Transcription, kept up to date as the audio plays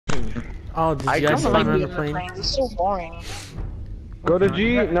Oh, did you I guys don't spawn like on being the on the plane? plane. It's so boring. Go to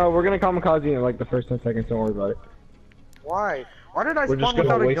G. No, we're gonna kamikaze in like the first 10 seconds. Don't worry about it. Why? Why did I We're just spawn gonna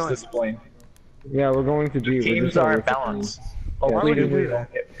without a waste gun? this plane. Yeah, we're going to G. We're Teams just gonna aren't waste the plane. balanced. Yeah. Hopefully would you we do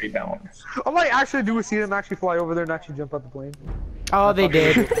don't get rebalance. I might actually do see them actually fly over there and actually jump out the plane. Oh, they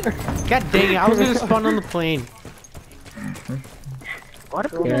did. God dang it! I was gonna spawn on the plane. Why do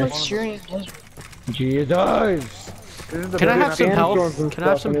people Yeah. like steering in the desert? Jesus. This is the Can I best have some map. health? Sandstorms and Can I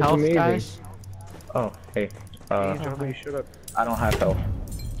have stuff, some and it's health, amazing. guys? Oh, hey. Please, Johnny, shut up. I don't have health.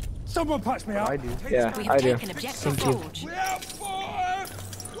 Someone patch me up. I do. Yeah, We I have do. taken objective Thank you. Forge. We have fire.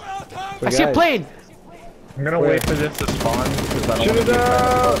 Well done. I see a guys. plane. I'm gonna Where? wait for this to spawn because I don't Shoot want it to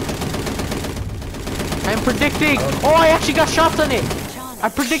up! I'm predicting. Oh, I actually got shots on it. I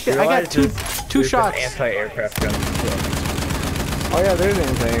predicted. I got two shots. Anti-aircraft gun. Oh yeah, there's an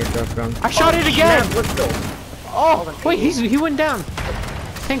anti-aircraft gun. I shot it again. Let's go. Oh, wait, he went down.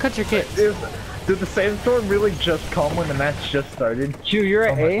 Tank cut your kit. Did the sandstorm really just come when the match just started? Q, you're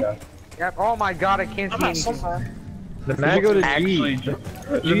at Oh my A? God. Yep. Oh my god, I can't I'm see not anything. somewhere. The should match go to G. actually just,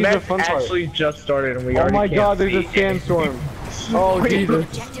 the G's the match fun part. actually just started and we Oh already my can't god, there's a see sandstorm. Oh Jesus.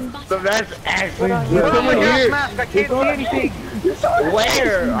 Objective The butter. match actually There's Put on someone my gas here. mask, I can't see anything.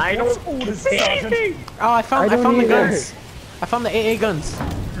 Where? I don't see anything. Oh, I found I don't the either. guns. I found the AA guns.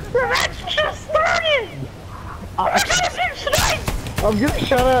 The match just started. I'm getting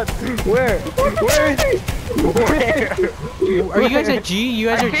shot at. Where? Where is he? Where? Are you guys at G? You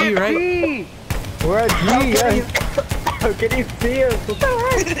guys are G, right? Gee. We're at G, yes. How can you see us?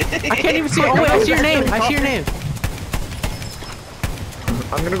 I can't even see. Oh wait, I see your name. I see your name.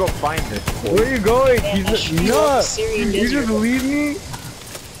 I'm gonna go find this. Where are you going? Man, I Jesus. shoot No! up the Syrian You desert. just leave me?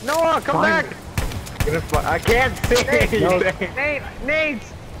 Noah, come back. I can't see anything. Nate,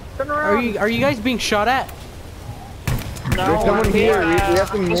 turn Are around. you guys being shot at? No, There's someone I'm here. We have to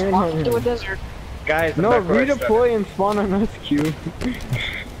just manhunt walking him. through a desert. Guys, I'm No, back where I started. redeploy and spawn on us, Q.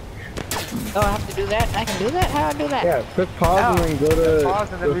 Oh, I have to do that? I can do that? How do I do that? Yeah, press pause and then go to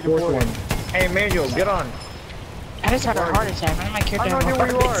Pause and then the fourth redeploy. one. Hey, Manuel, get on. I just had a heart attack. Why am I I character don't have know a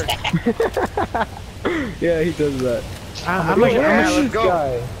where you heart are. attack? Yeah, he does that. I'm Wait, gonna where is shoot. this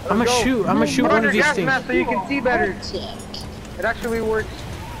guy? I'm gonna shoot Put on one your of these gas things. mask so you can see better. Heart attack. It actually works.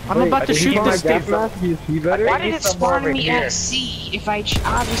 I'm Wait, about to did he shoot spawn this my gas thing. mask? Can you see better? Why did it somewhere spawn over me here. at C if I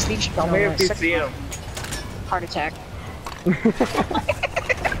obviously Tell me if you see him. heart attack?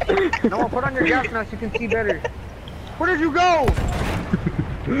 Noah, put on your gas mask so you can see better. Where did you go?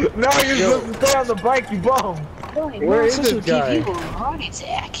 No, you're supposed to stay on the bike, you bum. Where is this guy? Give you a heart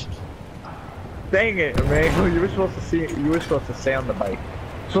attack. Dang it, Emmanuel, you were supposed to stay on the bike.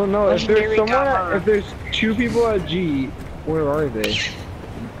 So no, if Legendary there's someone, cover. if there's two people at G, where are they?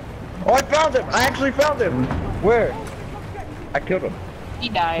 Oh, I found him! I actually found him! Where? I killed him. He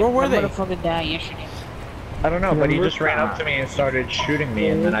died. Where were My they? motherfucker died yesterday. I don't know, but he Remember just ran up to me and started shooting me,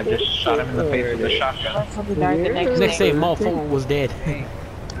 and then I just shot him in the face with a shotgun. Motherfucker died the next Next day, day. motherfucker was dead.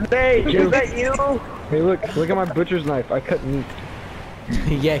 Hey, is that you? Hey, look at my butcher's knife. I cut meat.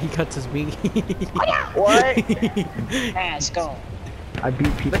 Yeah, he cuts his meat. What? Let's go. I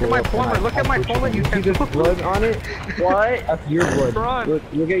beat people. Look at my up plumber. and I- Look at my plumber. You See this blood on it? What? That's your blood. Tron.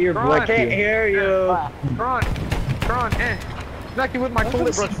 Look at your Tron. blood. I can't Q. hear you. Tron, Smack you with my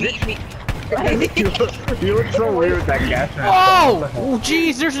toilet brush. Beat me. You look so weird with that gas mask. Oh! Oh,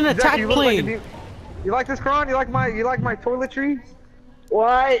 jeez, there's an attack Zach, you look like a plane. dude. You like this, Kron? You like my toiletries?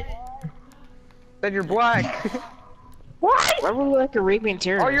 What? Then you're black. What? Why would we like Arabian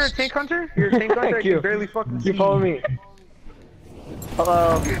terrorist? Oh, you're a tank hunter? You're a tank hunter? I Q. can barely fucking see You follow me.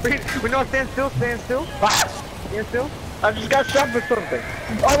 Hello. Wait, no, stand still. Stand still. Stand still. I just got shot with something.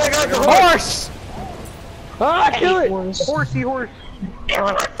 Oh my god, the Horse! Ah, kill it! Horsey horse.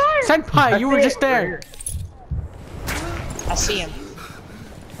 Senpai, you were just there. I see him.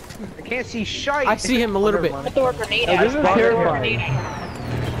 I can't see shite. I see him a little bit. I throw a grenade Oh, at this him. is terrifying.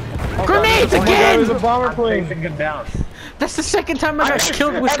 Grenades Oh my god, again! there's a bomber I'm plane. chasing him down. That's the second time I got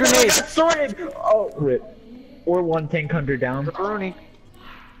killed with And then I grenades. got sorted. Oh, rip. Or one tank hunter down. Pepperoni.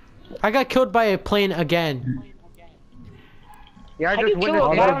 I got killed by a plane again. Yeah, I How do you just kill witnessed a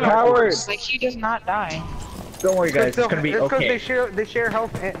the bomber? bomber Coward. horse? Like, he does not die. Don't worry, guys. It's gonna be because okay. they share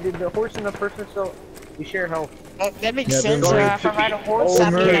health, and the horse and the person, so they share health. That makes Yeah, sense. they're going If I ride a horse, I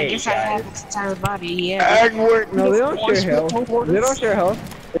mean, I guess I have its entire body, yeah. Edward. No, they don't share health. They don't share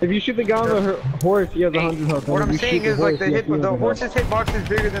health. If you shoot the guy on the horse, he has 100 health. What If I'm you saying shoot is like horse, he has 200 the health. horse's hitbox is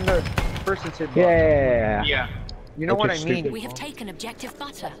bigger than the person's hitbox. Yeah. Yeah. You know That's what I just mean? stupid. We have taken objective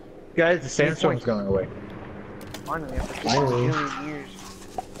butter. Guys, the sandstorm's going away. Finally, after Finally. 2 million years.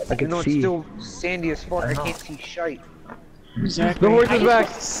 I Even though can it's see. still sandy as fuck, I know. can't see shite. Exactly. The horse is back.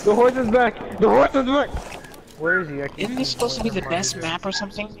 The horse is back. The horse is back. Where is he? I can't Isn't this supposed to be the best map or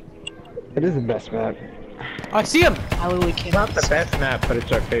something? It is the best map. I see him. Hallelujah, kid. Not the best map, but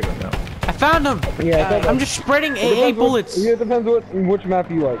it's our favorite map. I found him. Yeah, I'm just spreading AA depends bullets. Yeah, it depends which map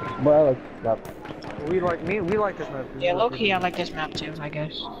you like. But I like that. We like this map. Yeah, low-key, I like this map too, I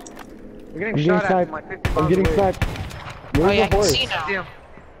guess. We're getting I'm getting shot at sniped. from like 50 I'm miles getting away. sniped. Oh Where's yeah, I the can horse? see now. Yeah.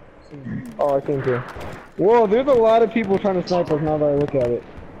 Oh, I think too. Whoa, there's a lot of people trying to snipe us now that I look at it.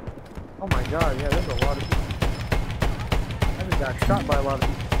 Oh my god, yeah, there's a lot of people. I just got shot by a lot of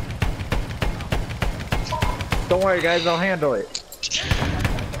people. Don't worry, guys. I'll handle it.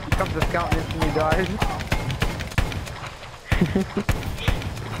 He comes to scout and instantly dies.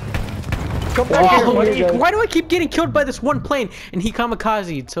 Come back here, Oh, buddy. why do I keep getting killed by this one plane and he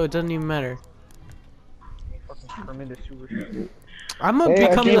kamikazed, so it doesn't even matter. Fucking tremendous super shot. I'm gonna Hey, I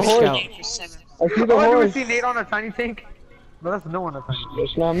become see the the horse. scout. I see the Oh, did we horse. see Nate on a tiny tank? No, that's no one on a tiny tank.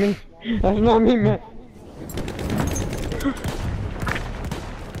 That's not me. That's not me, man.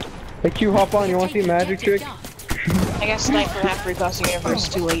 Hey, Q, hop on. You want to see a magic trick? I got sniped from halfway across the universe,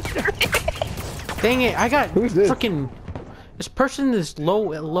 too late. Dang it! I got Who's this? freaking this person. This low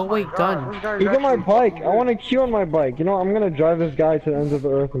weight gun. Those guys He's on my actually- bike. I want to Q on my bike. You know, I'm gonna drive this guy to the ends of the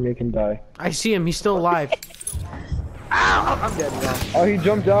earth and make him die. I see him. He's still alive. I'm dead now. Oh, he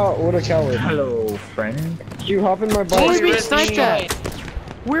jumped out. What a coward. Hello, friend. Q, hop in my Where are we bike. being Rip sniped me. at?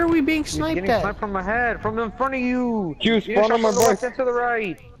 Where are we being He's sniped getting at? sniped from my head, from in front of you. Q, You spawn shot on my from the left bike. and to the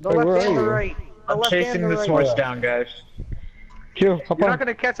right. The Hey, left where and are the you? right. The I'm left and chasing the this right. horse down, guys. Q, hop You're on. not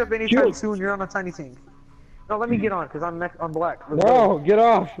gonna catch up anytime Shoot. soon. You're on a tiny tank. No, let me get on, cause I'm black. Let's No, get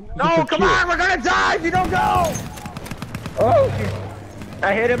off. go. No, come on, we're gonna die if you don't go. Oh,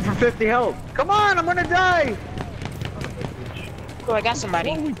 I hit him for 50 health. Come on, I'm gonna die. Oh, I got somebody.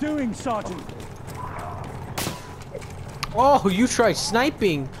 What are we doing, Sergeant? Oh, you try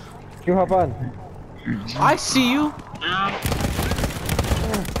sniping. Q, hop on. I see you.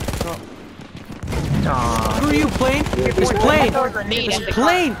 Who are you, plane? It's plane. Grenade at the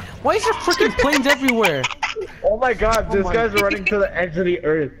Plane. Why is there freaking planes everywhere? Oh my god, this my guy's running to the edge of the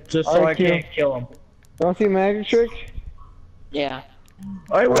earth just so I Alright, Q. can't kill him. You want to see a magic trick? Yeah.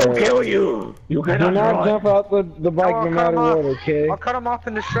 I will kill you. You Do cannot not run. jump out the bike I'll no cut matter him off. what, okay? I'll cut him off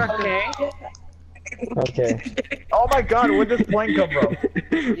and distract him. Okay. Oh my god, where'd this plane come from?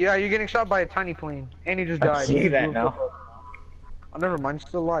 Yeah, you're getting shot by a tiny plane, and he just I died. see that now. Oh, never mind. He's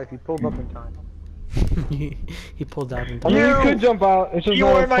still alive. He pulled up in time. He pulled out. I mean, you could jump out. It's just You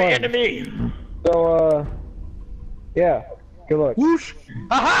not are as my fun. enemy. So, yeah. Good luck. Whoosh!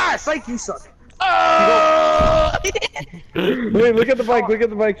 Aha! Psych, you suck. Wait, look at the bike. Look at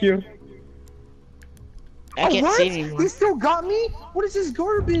the bike, Q. I can't what? see anyone. He still got me? What is this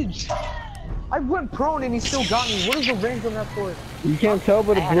garbage? I went prone and he still got me. What is the range on that for? You can't tell,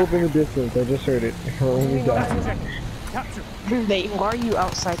 but it blew up in the distance. I just heard it. When we died. Capture. They, why are you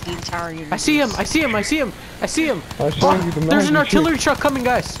outside the entire universe? I see him. I see him. I see him. I see him. I was showing you the There's an magic artillery truck coming,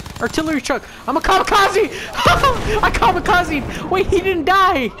 guys. Artillery truck. I'm a kamikaze. I kamikaze. Wait, he didn't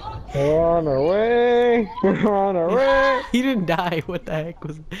die. trick. We're on our way. We're on our way. He didn't die. What the heck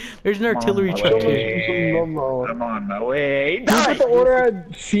was? There's an artillery my truck way. here. Some Momo. I'm on my way. Who Die. put the order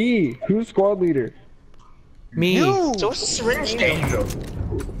at C? Who's squad leader? Me. You! So what's the syringe do? Angel.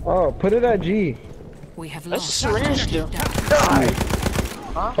 Oh, put it at G. We have What's the lost. syringe do?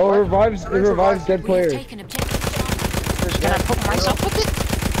 Oh, it revives dead We have players. taken objective. Can I put myself with it?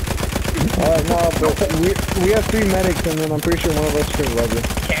 No, but we have 3 medics, and then I'm pretty sure one of us can revive you.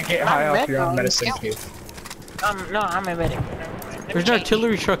 Can't get high I'm off your own red, medicine scout. too. No, I'm a medic. There's an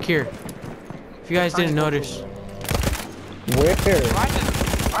artillery truck here. If you guys didn't notice. Where?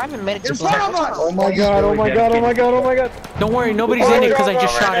 I'm a medic. In front of us! Oh my god, oh my god, oh my god, oh my god. Don't worry, nobody's in it because I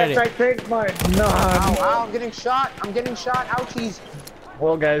just shot at I it. take my no. Ow, ow, I'm getting shot. I'm getting shot. Ouchies.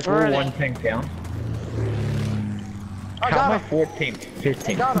 Well, guys, Where are we're they? one tank down. I Count my got him. 14th,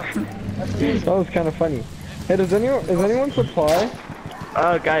 15th. Got him. That's amazing. That was kind of funny. Hey, is anyone supply?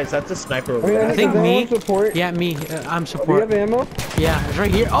 Guys, that's a sniper over I mean, there. I think does me. anyone support? Yeah, me. I'm Do you support. have ammo? Yeah, it's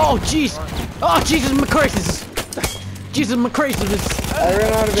right here. Oh, jeez. Oh, Jesus McChrist. Jesus McChrist. I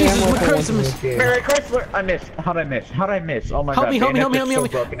ran out of Jesus ammo for once in Christmas. this game. Merry Chrysler! I missed. How'd I miss? How'd I miss? Oh my Help god. me, help me, help me, help me,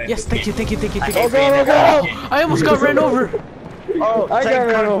 Bayonet's help so me. broken Yes, thank you, thank you, thank you, thank you. Oh god, oh god! Oh, I almost got ran over. Oh, I got tank ran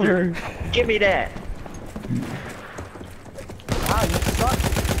gun. over. Give me that. Wow, you suck.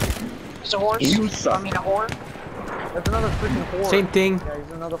 It's a horse. You suck. I mean a whore. That's another freaking 4. Same thing. Yeah,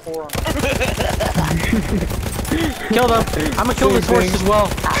 he's another 4 on Kill them. I'm gonna kill this horse as well.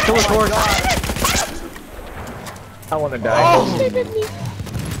 Kill this horse. I wanna die. Oh, There's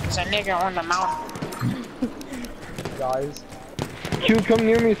a nigga on the mountain. dies. Q, come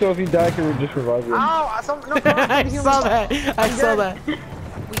near me so if you die, I can just revive you. Ow! I saw that. I saw that.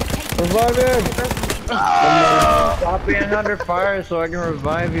 Revive him! Stop being under fire so I can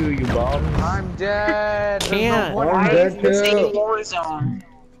revive you, you bum. I'm dead. There's Can't. no point. I'm Why dead is this a too. war zone?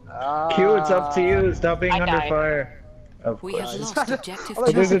 Q, it's up to you. Stop being I under died. fire. Of We have course. lost objective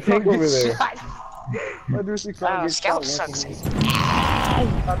But there's a tank over there. Oh, Scout sucks.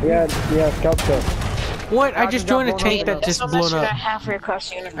 Yeah, scout stuff. What? I just joined a tank that That's just so much blown you got up. halfway across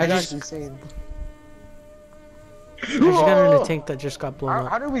the universe. I That's just insane. got in a tank that just got blown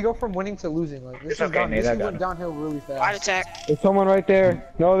How up. did we go from winning to losing? Like this It's is okay, Nate, I got went it. downhill really Wide fast. attack. There's someone right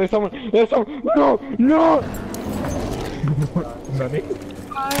there. No, there's someone. There's someone. No, no. Nani? I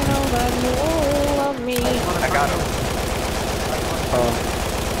know that you all love me. I got him.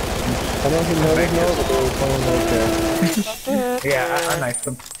 I don't think no, but there was someone right there. Yeah, I knifed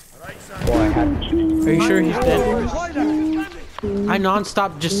him. Boy, I had to. Are you sure he's dead? I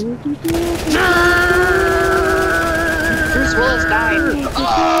non-stop just. Bruce Willis died.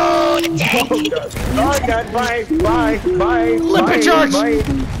 Oh, the tank. Oh, God, bye, bye. Limpet charge!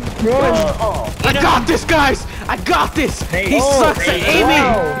 Oh, I got this, guys! I got this! Hey, He sucks at aiming!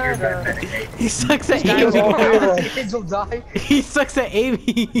 Wow. He sucks at Guys, all three of aiming! us. Angel die. He sucks at aiming!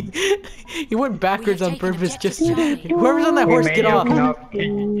 He went backwards on taken purpose just. objective Whoever's on that horse, Hey, get man, off!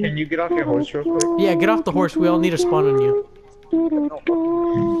 Can you get off your horse real quick? Yeah, get off the horse. We all need to spawn on you.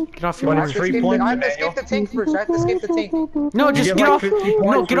 Get off your What horse. is 3 points, I have to escape the tank first. I have to escape the tank. No, just Get get like off. 50 No,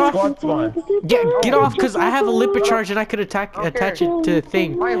 points get for off. squad spawn. Get off, cause I have a limpet charge and I could attach it to the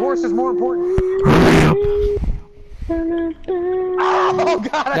thing. My horse is more important. Oh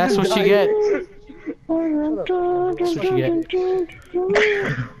God! I That's just what you died. get. That's what you get.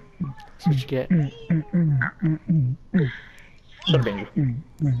 That's what you get. Shut up, Angel.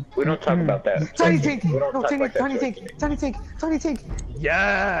 We don't talk about that. Tiny tank! We don't No, talk tiny, like that, tiny George. tank! Tiny tank! Tiny tank!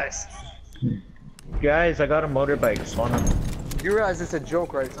 Yes! Guys, I got a motorbike. Spawn on. You realize it's a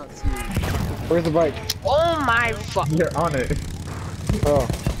joke, right? It's not serious. Where's the bike? Oh my fuck. You're on it. Oh.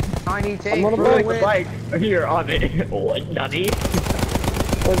 Tiny tank! on the for bike. the The win. bike. You're on it. What, Nani?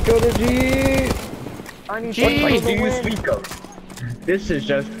 Let's go to G. Tiny Gee. tank! What for bike do the you win. speak of? This is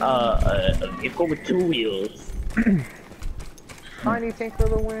just a vehicle with 2 wheels. Tiny tank for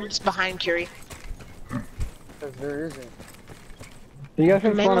the win. It's behind Curie. Because there isn't. You guys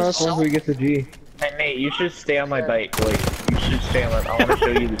can Man, spawn what's us once so- we get to G. Hey Nate, you should stay on my bike. Like, you should stay on my. I want to show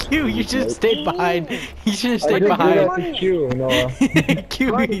you this. You should stay behind. You should have I stayed did do that behind. to Q, Noah.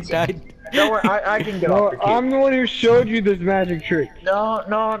 Q, he died. Don't worry, I can get No, off the I'm the one who showed you this magic trick.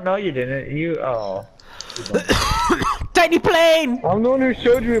 No, you didn't. Oh. Tiny plane! I'm the one who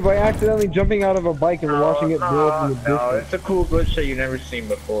showed you it by accidentally jumping out of a bike and watching it build from the No, distance. it's a cool glitch that you've never seen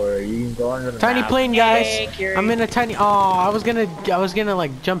before. You can go under the Tiny map. plane, guys. Hey, Curie. I'm in a tiny. Oh, I was gonna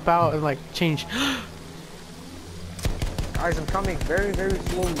like jump out and like change. Guys, I'm coming very, very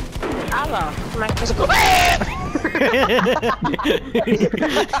slowly. Hello. My physical.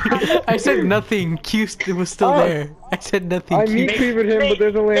 I said nothing. Q was still Oh. there. I said nothing. I Q. meat creeped him, but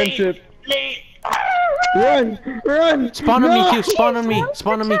there's a land ship. Run! Run! Spawn on me, No! Q. Spawn on me.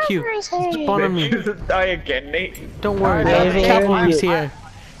 Spawn on me, Q. Spawn on me. Die again, Nate. Don't worry, Alright, the guys, cavalry's I- here.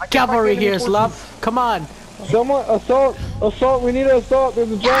 Cavalry here, love. Come on. Someone, assault! Assault! We need an assault!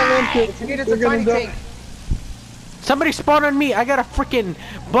 There's a giant land ship! You need it's We're a gonna tiny die. tank. Somebody spawn on me. I got a freaking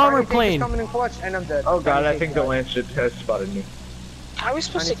bomber Tiny tank is plane. coming in clutch, and I'm dead. Oh god, Tiny I tank think the died. land ship has spotted me. How are we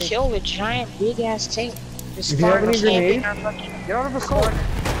supposed to Tiny kill the giant big ass tank? Just Do you have farm any camping grenades? our fucking- Get out of assault.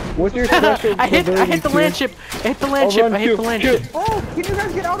 What's your special I hit the ability, land Q? ship. I hit the land Oh, ship. run, I hit Q, the land Q. ship. Oh, can you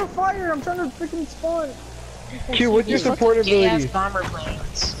guys get out of fire? I'm trying to freaking spawn. Q, what's your These support fucking gay-ass abilities? bomber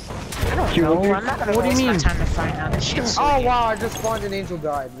planes. Q, No, what's your- I'm not gonna What do you waste my mean? time to find out this shit. Oh wow, I just spawned and Angel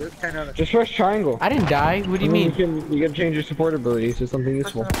died. There's 10 out of 10. Just press triangle. I didn't die. What do you mean? You gotta change your support abilities to something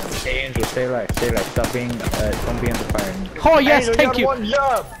useful. Hey Angel, stay alive, stay alive. Stop being, don't be under fire. Oh yes, Angel, thank got you. one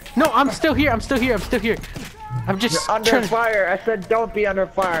job. No, I'm still here. I'm still here. I'm still here. I'm just You're under trying. fire. I said don't be under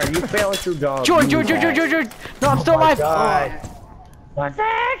fire. You fail at your job. George. You No, I'm still Oh my alive. God. Oh.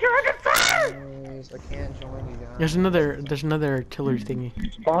 Guys, I can't join you guys. There's another artillery thingy.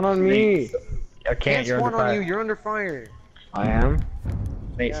 Spawn on me! I can't, you're spawn under on fire. you. You're under fire. I am.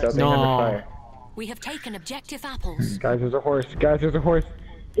 Nate, stop being No. under fire. We have taken objective apples. Guys, there's a horse. Guys, there's a horse.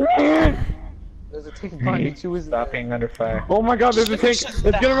 There's a tank behind me too. Isn't Stop there? being under fire. Oh my god, there's a tank! It's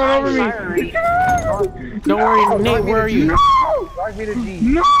gonna run over me! Don't worry, Nate. Where are you? Drive me to G.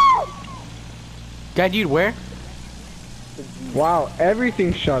 No! God, dude, where? Wow,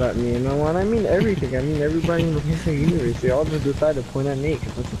 everything shot at me, and when I mean everything, I mean everybody in the whole universe. They all just decide to point at Nate,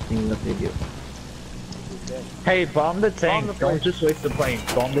 because that's the thing that they do. Hey, bomb the tank. Don't just waste the plane.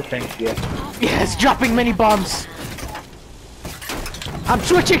 Bomb the tank, yeah. Yes, dropping many bombs. I'm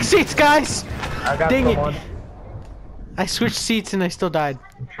switching seats, guys. I got Dang it. someone. I switched seats and I still died.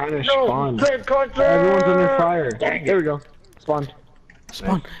 I'm trying to spawn. Tank hunter! Everyone's under fire. Dang it. There we go. Spawned.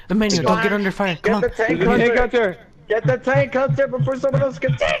 Spawn. Emmanuel, don't get under fire. Come Get the on. tank There's a tank hunter! out there. Get the tank hunter before someone else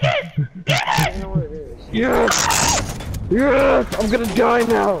can take it! Get it! Yes! Yes! I'm gonna die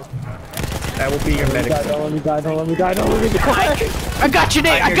now. That will be your medic. Don't let me die, don't let me die, don't let me die. I got you,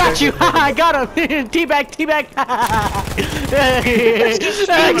 Nate. I got you. I got him. Teabag, teabag.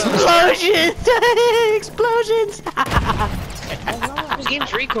 Explosions. Explosions. This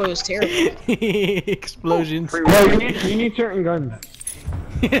game's recoil is terrible. Explosions. No, you need certain guns.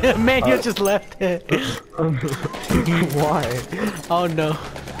 Emmanuel just left. Why? Oh no.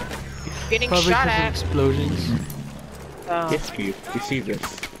 Getting Probably shot because of at. explosions. Yes, you see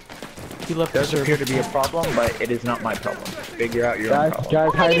this. He left the Does server. appear to be a problem, but it is not my problem. Figure out your own Guys, problem.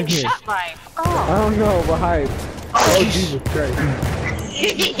 guys, I'm hide in getting here. shot by. I don't know, but hide. Oh, Jesus Christ.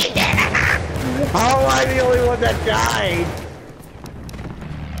 How am I the only one that died?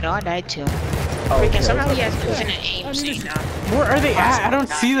 No, I died too. Oh, Freaking somehow he has infinite aim state now. Where are they at? I don't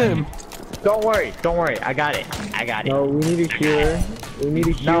see them. Don't worry, I got it. I got it. No, we need a cure. We need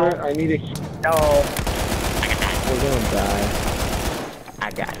a cure. No. I need a. No, We're gonna die.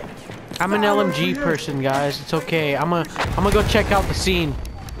 I got it. I'm an LMG person, guys. It's okay. I'm gonna go check out the scene.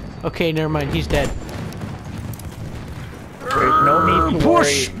 Okay, never mind. He's dead. There's no need to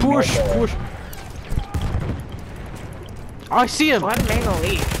Push, worry. push, No more. push. Oh, I see him. Why did Mango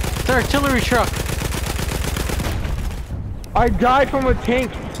leave? It's an artillery truck. I died from a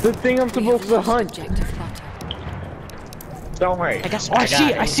tank. The thing I'm supposed to hunt. Objective butter. Don't worry. I guess Oh, I see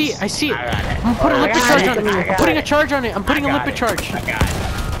it. I see it. I see it. I got it. I'm putting a I lipid got charge it. on it. I I'm got putting a it. charge on it. I'm putting a I got lipid it. charge. I got it.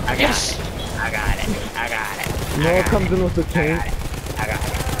 I got Yes. it. I got it. I got it. Noah comes in with the tank. I got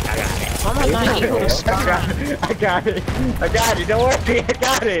it. I got it. Oh my god, you was I got it. I got it. Don't worry. I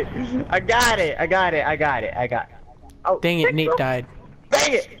got it. I got it. I got it. I got it. I got it. Oh, Dang it, Nate died.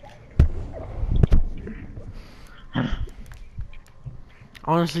 dang it.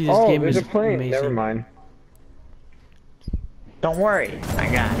 Honestly, this Oh, game there's is a plane. amazing. Never mind. Don't worry.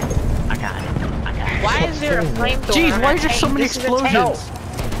 I got it. I got it. I got it. Why is there a flamethrower? Jeez, on why a is there so tank? many This is a tank. explosions?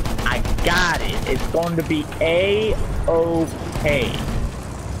 I got it. It's going to be A-OK.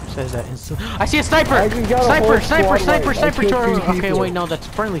 Says that instantly. I see a sniper! I just got a Sniper, whole sniper, squad sniper, wipe. I sniper, killed sniper. 2 Okay, people. wait, no, that's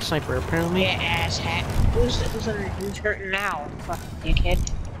friendly sniper, apparently. Yeah, asshat. Who's hurting now? Fuck,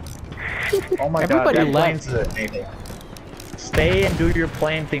 dickhead. Oh my Everybody god, that left. plane's enable. Stay and do your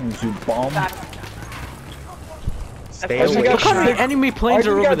plane things, you bum. Got Stay I just away got Look how from many six- enemy I planes just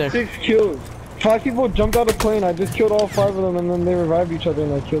are over got there. 6 kills. 5 people jumped out of plane. I just killed all 5 of them, and then they revived each other,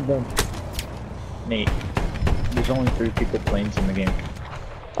 and I killed them. Nate, there's only 3 people planes in the game.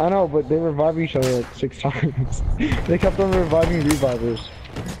 I know, but they revived each other like 6 times. They kept on reviving revivers.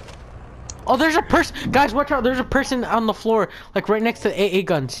 Oh, there's a person. Guys, watch out. There's a person on the floor, like right next to AA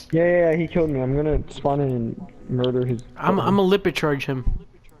guns. Yeah, he killed me. I'm gonna spawn in and murder his. I'm gonna lipid charge him.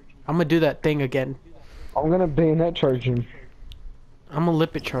 I'm gonna do that thing again. I'm gonna bayonet charge him. I'm gonna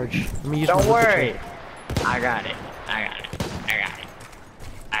lipid charge. Let me use my Don't lipid worry. charge. I got it. I got it. I got it.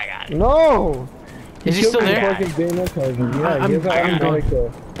 I got it. No! Is he killed still me there? fucking bayonet charging. Yeah, I'm he has an going. automatic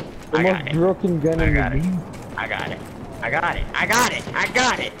though. The I got most it. broken gun I in the got it. game. I got it. I got it. I got it. I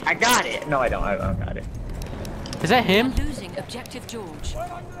got it. I got it. No, I don't. I don't got it. Is that him? Losing objective George.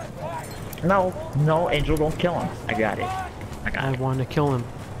 No, no, Angel, don't kill him. I got it. I I got it. want to kill him.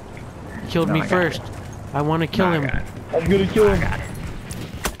 He killed No, me I got first. it. I want to kill No, I him. got it. I'm gonna kill I him. got it.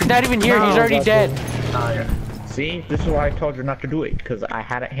 He's not even here. He's No, already that's dead. him. See, this is why I told you not to do it, because I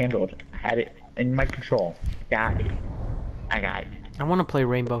had it handled. I had it in my control. Got it. I got it. I want to play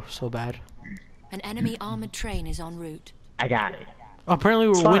Rainbow so bad. An enemy armored train is en route. I got it. Oh, apparently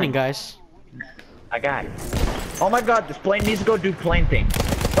we're fine. winning, guys. I got it. Oh my god, this plane needs to go do plane things.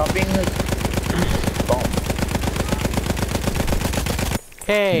 Stop being the... Boom.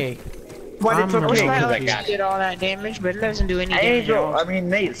 Hey. Why I'm did it took gonna me? go Because I with got it. did all that damage, but it doesn't do any damage at Angel, all. I mean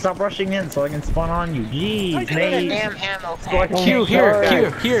Nate, stop rushing in so I can spawn on you. Jeez, Look at the Nate. damn ammo What? pack. Q, I'm here, sorry.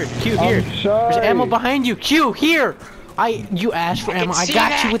 here, Q, here. I'm sorry. There's ammo behind you. Q, here. You asked for I can ammo. I see got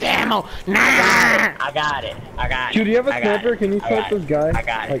that. you with ammo. Nah. I got it. I got it. Dude, do you have a I got sniper? it. Can you I snipe got this it. guy? I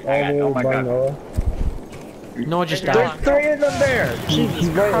got it. Like I all got the it. Oh way my by god. Noah? Noah just There's died. There's 3 of them there. He's Jesus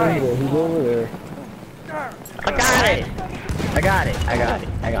right Christ. over there. He's over there. I got it. I got it. I got it.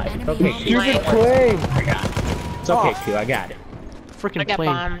 I got it. It's okay, Q. Stupid plane! I got it. It's okay, Q. I got it. I Freaking got plane.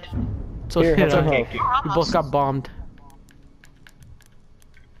 bombed. So Here, you have some know, help. we both got bombed.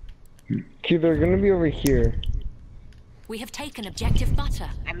 Okay, they're gonna be over here. We have taken objective butter.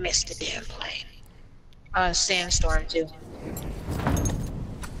 I missed the damn plane. Sandstorm too.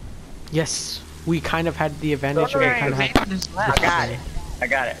 Yes, we kind of had the advantage. We kind of had. I got it. I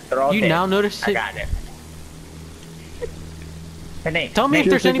got it. They're all You dead. now notice I it. got it. Hey, Nate. Tell me if Nate,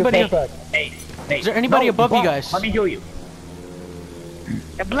 there's anybody. Nate. Nate. Is there anybody No, above you Bob, guys? Let me heal you.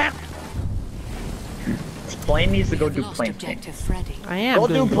 This plane needs to go We have do lost plane thing. objective Freddy. I am Go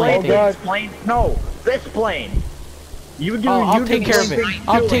doing do plane plane thing. Plane. No, this plane. You do. Oh, I'll you take do care of it. plane thing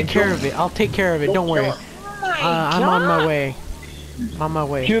I'll too, take and care don't- of it. I'll take care of it. Don't worry. kill him. I'm on my way. I'm on my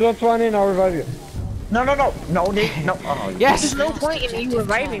way. Q, don't spawn in, I'll revive you. No, Nate, no. Oh, Yes. There's no point in you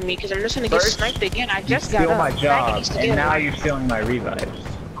reviving me because I'm just gonna get First, sniped again. I you just got steal up. my Faggot job, needs to and get now up. you're stealing my revives.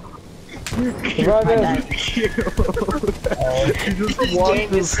 Revive him. You just walked Game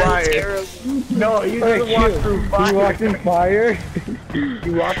through is so fire. terrible. No, you Hey, just walked Q, through you fire. walked in fire?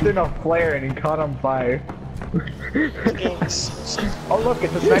 You walked in a flare and he caught on fire. This game is so Oh look,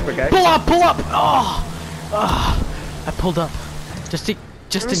 it's a sniper guy. Pull up! Pull up! Oh, I pulled up. Just in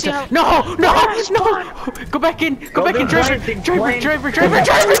Let me see time. how- No! No! No! Go back in! Go back in! do Driver! plane, Driver! plane. Driver! Driver!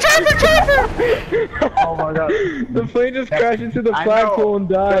 Driver! Driver! Driver! Oh my god. The plane just crashed into the I flagpole know. and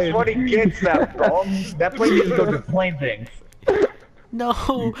died. That's what he gets that from. That plane needs to go do plane things. No!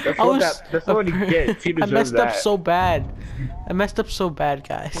 That's I what was. that's what he gets. He I deserves messed up that. so bad. I messed up so bad, We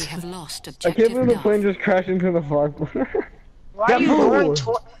guys. have lost I objective can't believe the Duff. plane just crashed into the flagpole. Why are you going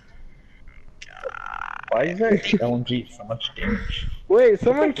to? Why is that LMG so much damage? Wait,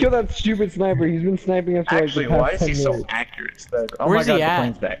 someone kill that stupid sniper. He's been sniping us for like Actually, the past why is 10 he minutes. so accurate? It's like, oh Where's my he god, at? the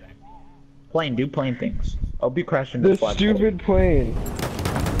plane's back. Plane, do plane things. I'll be crashing the The flagpole. stupid plane.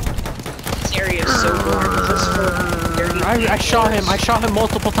 This area is so boring. Is this for dirty I shot him. I shot him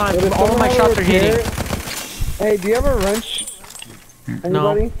multiple times. But if All of my someone shots are had a hitting. repair- Hey, do you have a wrench?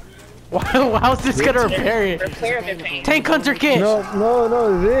 Anybody? How's this gonna repair it? repair the paint? Tank hunter kit.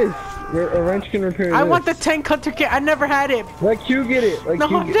 No, this. A wrench can repair I this. want the tank hunter kit. I never had it. Let Q get it. Let No,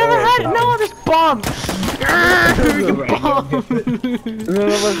 Q I've get never oh, had it. God. No, this bomb.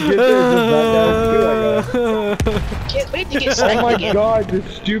 None of us get this. Just back down to Q, I guess. Can't wait to get Oh sniped my again. god, this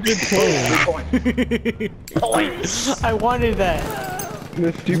stupid plane. I wanted that.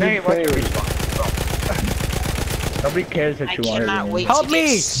 This stupid Nate, what's plane. your response? Nobody cares that I you wanted cannot it. wait Help to me!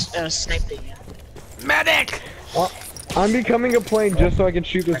 get sniped again. Medic. I'm becoming a plane just so I can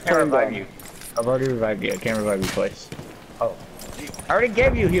shoot I this can't plane revive down. you. I've already revived you. I can't revive you twice. Oh. I already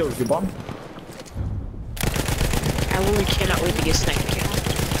gave you heals, you bum. I really cannot wait to get sniped again.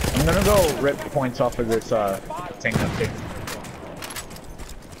 I'm gonna go rip points off of this thing up here.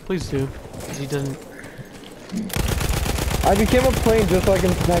 Please do. 'Cause he doesn't. I became a plane just so I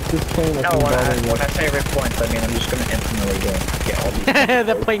can snipe this plane. No, when I say rip points, I mean I'm just gonna instantly go get all these.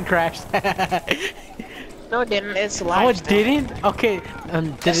 That plane crashed. No, it didn't. It's live. Oh, it still. didn't? Okay.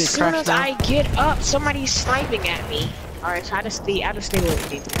 Did As it soon crash as now? I get up, somebody's sniping at me. Alright, so I just stay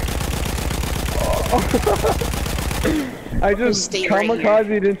with me. I just Stay right here.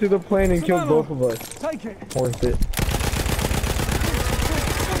 kamikazed into the plane and killed both of us. Take it. Worth it.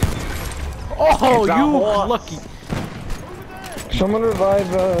 Oh, It's a you horse. lucky. Someone revive,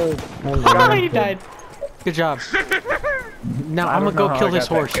 He died. Good job. Now I I'm don't gonna go know how kill I this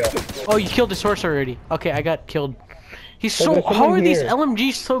got horse. that kill. Oh, you killed this horse already. Okay, I got killed. He's Hey, so. there's How someone are these here.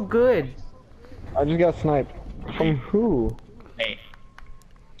 LMGs so good? I just got sniped. From who? Hey.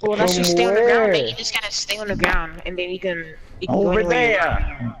 Well, that's From just stay on the ground. where? Then you just gotta stay on the ground, and then you can go Over anywhere you want.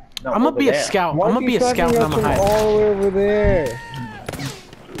 there! No, I'm gonna over be a there. scout. Why I'm is gonna he be a scout sniping and I'm us from gonna hide. all the way over there?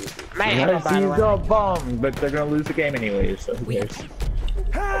 My ammo, Yes, by the he's way. a bum, but they're gonna lose the game anyway, so who cares?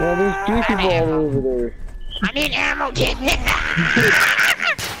 Well, there's three people all over there. I need ammo, damn it!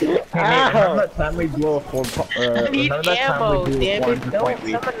 Hey, Nate, remember that time we blew a I need remember that time ammo, we blew a damn it! 400 Don't point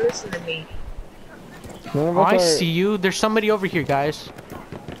lead? someone listen to me. None of Oh, us I are... see you. There's somebody over here, guys.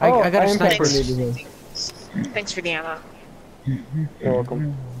 Oh, I got a am sniper. pepper. Thanks for the ammo. You're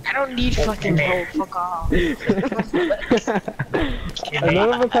welcome. I don't need fucking help. Fuck off. And none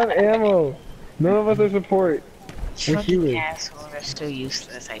of us have ammo. None of us are support. We're Fucking healers. assholes are so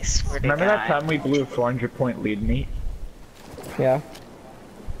useless. I swear to Remember that God. time we blew a 400 point lead, Nate? Yeah.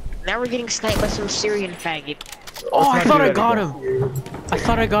 Now we're getting sniped by some Syrian faggot. Oh, I Let's not thought do I that got again. him. I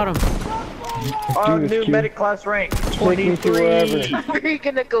thought I got him. Oh, Dude, new dude. medic class rank, Take me to wherever. 23! We're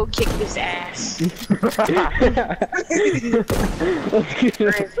gonna go kick his ass. I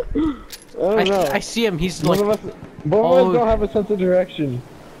don't know. I see him. He's None like. of us, both Oh. of us don't have a sense of direction.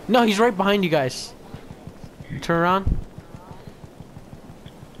 No, he's right behind you guys. Turn around.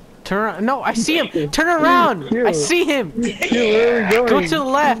 Turn around. No, I see him. Turn around. I see him. Where are we going? Go to the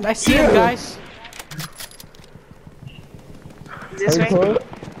left. I see him, guys. This Are you way?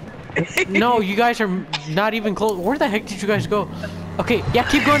 close? No, you guys are not even close. Where the heck did you guys go? Okay, yeah,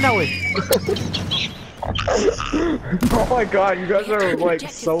 keep going that way. Oh my god, you guys are like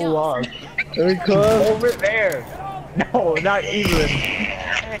so lost. Are we close? Over there. No, not even.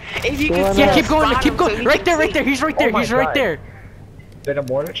 If you Why can Yeah, not? keep going. spot Keep him so going. he Right can there. Right see. there. He's right there. Oh my He's right God. there. Did a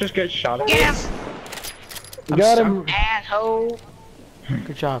mortar just get shot at? Get him, You got him. asshole.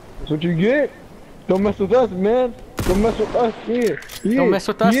 Good job. That's what you get. Don't mess with us, man. Don't mess with us. Yeah. Yeah. Don't mess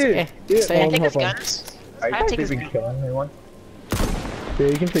with us? Yeah. Eh, Yeah. stay. Oh, Take his hold on. guns. Are you I'll guys take his even killing anyone? Yeah,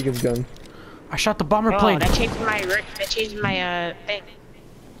 you can take his gun. I shot the bomber Oh, plane. that changed my thing.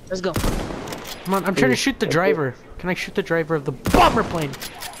 Let's go. Come on, I'm trying to shoot the driver. Can I shoot the driver of the bomber plane?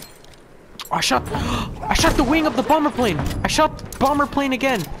 I shot the wing of the bomber plane. I shot the bomber plane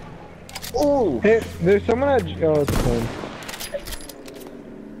again. Ooh. Hey, there's someone at. Oh, it's a plane.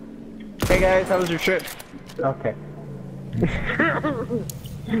 Hey guys, how was your trip? Okay.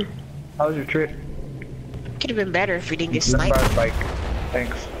 How was your trip? Could have been better if we didn't get Live sniped. by bike.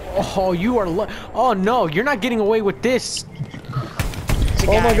 Thanks. Oh, you are. Oh no, you're not getting away with this.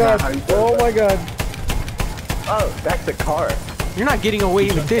 Oh my god. Oh my god. Oh, that's a car. You're not getting away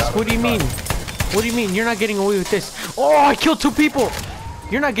with this. What do you mean? What do you mean? You're not getting away with this? Oh, I killed 2 people.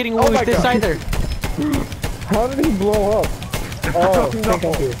 You're not getting away Oh my with this God. either. How did he blow up? Oh, No. take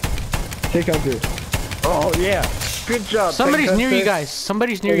Hunter. Take Hunter. Oh yeah. Good job. Somebody's Thanks, near you Esther. guys.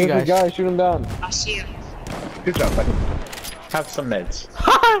 Somebody's near There's you a guys. guy, shoot him down. I see him. Good job, buddy. Have some meds.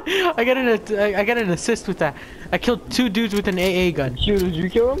 I got an assist with that. I killed 2 dudes with an AA gun. Shoot, did you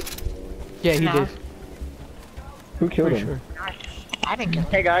kill him? Yeah, he No. did. Who killed Pretty him? sure. I didn't kill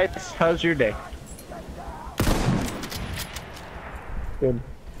him. Hey guys, how's your day? Good.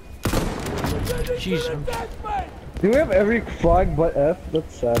 Jeez. Do we have every flag but F?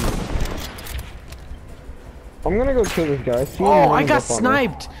 That's sad. I'm gonna go kill this guy. See him Oh, I running got up on us.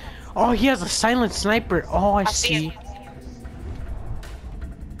 sniped. Oh, he has a silent sniper. Oh, I see see. him.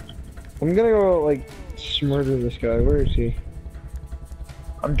 I'm gonna go like murder this guy. Where is he?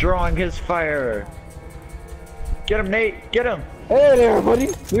 I'm drawing his fire. Get him, Nate. Get him. Hey there, buddy.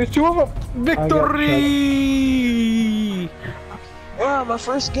 There's 2 of them. Victory! Oh, my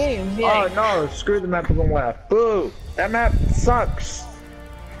first game. Oh no, screw the map of the left. Boo! That map sucks.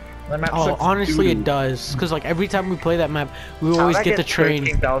 That map Oh, sucks. honestly, doo-doo. it does. Cause like every time we play that map, we always How'd I get the train.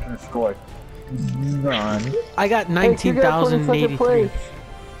 13,000 score. None. I got Hey, you got 22nd 19,083. place.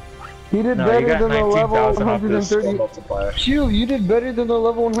 He did No, you better got than the level 19,000 off this score 130. multiplier. Q, you did better than the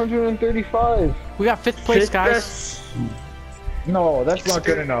level 135. We got 5th place, Fifth guys. best? No, that's not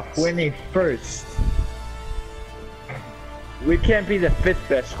good enough. We need first. We can't be the 5th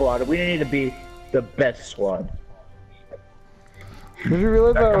best squad. We need to be the best squad. Did you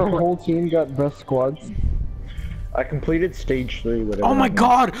realize that our whole team got best squads? I completed stage 3 with it. Oh my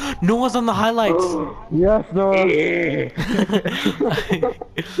God! Noah's on the highlights. Yes, no.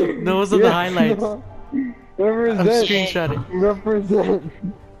 Noah's on the highlights. No. I'm Represent. screenshotting. Represent.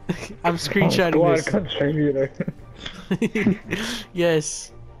 I'm screenshotting Squad this. contributor.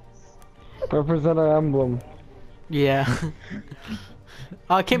 Yes. Represent our emblem. Yeah.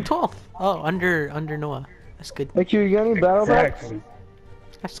 Came 12th. Oh, under Noah. That's good. Hey, Q, you got any battle packs? Exactly.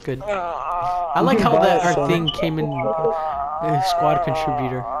 That's good. I like how that our thing came in squad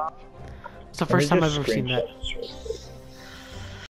contributor. It's the first time I've ever seen that.